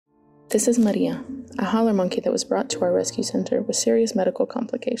This is Maria, a howler monkey that was brought to our rescue center with serious medical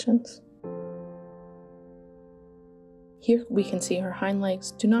complications. Here we can see her hind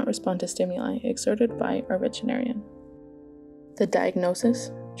legs do not respond to stimuli exerted by our veterinarian. The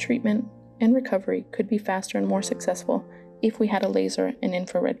diagnosis, treatment, and recovery could be faster and more successful if we had a laser and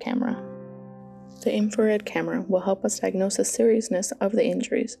infrared camera. The infrared camera will help us diagnose the seriousness of the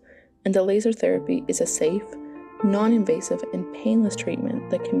injuries, and the laser therapy is a safe, non-invasive, and painless treatment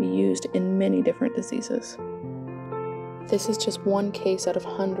that can be used in many different diseases. This is just one case out of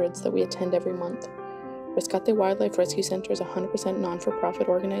hundreds that we attend every month. Rescate Wildlife Rescue Center is a 100% non-for-profit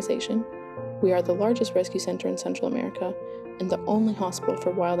organization. We are the largest rescue center in Central America and the only hospital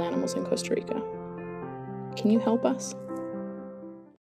for wild animals in Costa Rica. Can you help us?